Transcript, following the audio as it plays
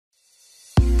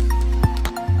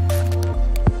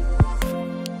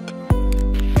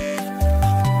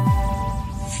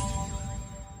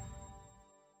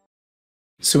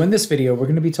So in this video, we're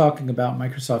going to be talking about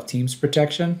Microsoft Teams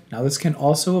protection. Now this can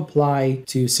also apply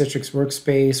to Citrix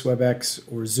Workspace, Webex,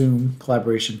 or Zoom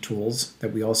collaboration tools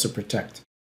that we also protect.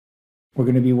 We're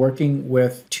going to be working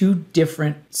with two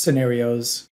different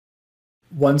scenarios.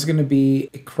 One's going to be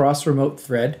a cross-remote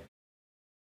thread,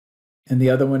 and the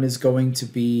other one is going to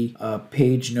be a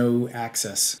page no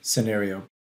access scenario,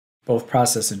 both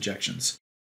process injections.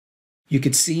 You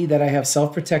can see that I have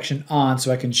self-protection on,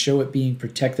 so I can show it being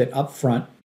protected up front.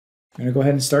 I'm going to go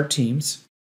ahead and start Teams.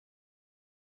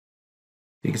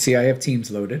 You can see I have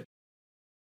Teams loaded.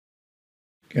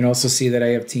 You can also see that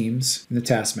I have Teams in the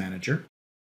Task Manager.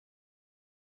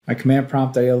 My command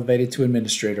prompt I elevated to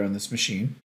Administrator on this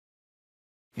machine.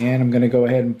 And I'm going to go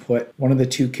ahead and put one of the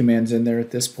two commands in there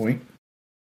at this point.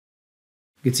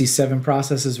 You can see 7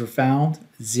 processes were found,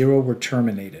 0 were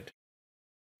terminated.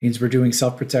 Means we're doing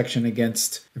self-protection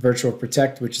against the virtual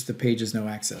protect, which is the pages no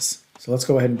access. So let's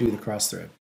go ahead and do the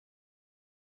cross-thread.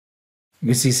 You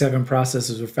can see 7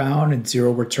 processes were found and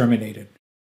 0 were terminated.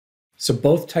 So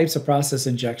both types of process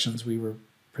injections we were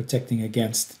protecting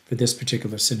against for this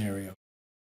particular scenario.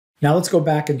 Now let's go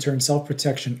back and turn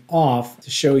self-protection off to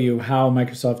show you how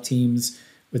Microsoft Teams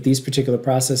with these particular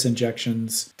process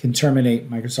injections can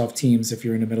terminate Microsoft Teams if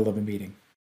you're in the middle of a meeting.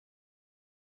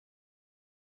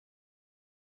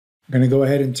 I'm going to go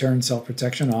ahead and turn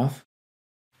self-protection off.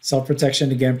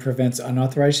 Self-protection again prevents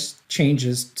unauthorized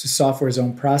changes to software's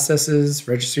own processes,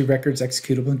 registry records,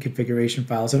 executable and configuration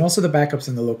files, and also the backups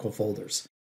in the local folders.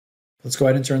 Let's go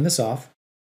ahead and turn this off,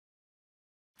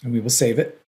 and we will save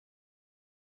it.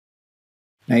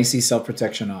 Now you see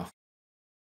self-protection off.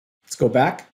 Let's go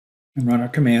back and run our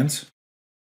commands.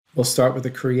 We'll start with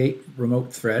a create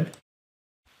remote thread.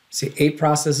 See, 8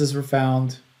 processes were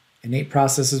found and 8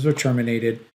 processes were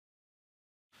terminated.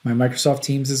 My Microsoft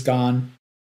Teams is gone.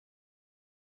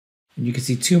 And you can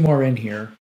see 2 more in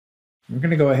here. We're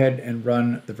going to go ahead and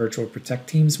run the Virtual Protect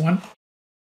Teams one.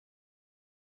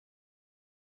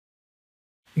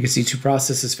 You can see 2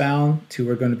 processes found. 2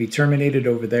 are going to be terminated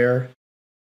over there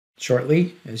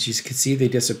shortly. As you can see, they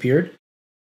disappeared.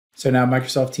 So now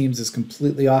Microsoft Teams is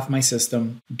completely off my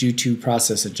system due to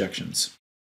process injections.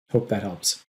 Hope that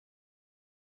helps.